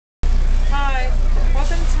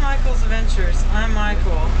Michael's Adventures. I'm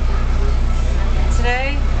Michael.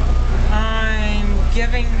 Today, I'm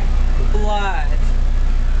giving blood.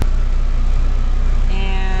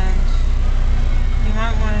 And you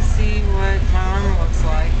might want to see what my arm looks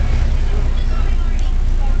like.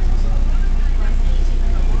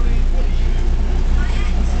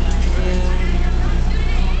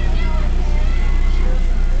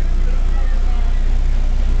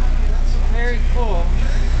 Very cool.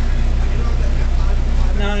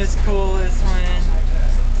 Not as cool as when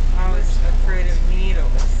I was afraid of needles.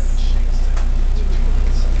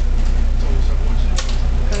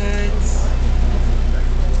 But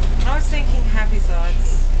I was thinking happy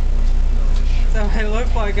thoughts. So I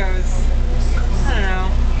looked like I was, I don't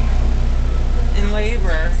know, in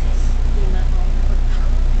labor.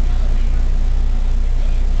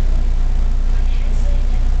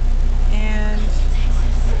 And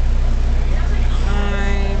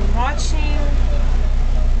I'm watching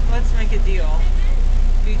Let's Make a Deal,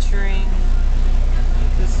 featuring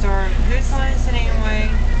the star of Whose Line Is It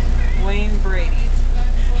Anyway, Wayne Brady.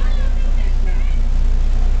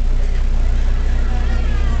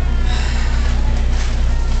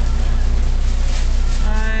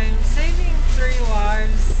 I'm saving 3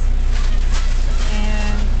 lives,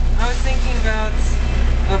 and I was thinking about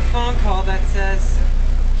a phone call that says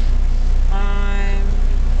I'm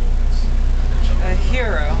a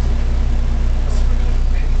hero.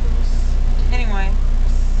 Anyway,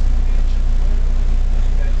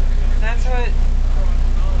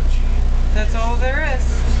 that's all there is.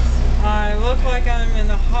 I look like I'm in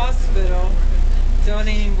the hospital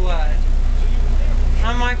donating blood.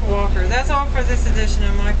 I'm Michael Walker. That's all for this edition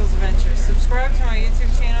of Michael's Adventures. Subscribe to my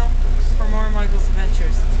YouTube channel for more Michael's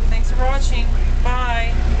Adventures. Thanks for watching.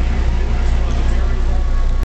 Bye.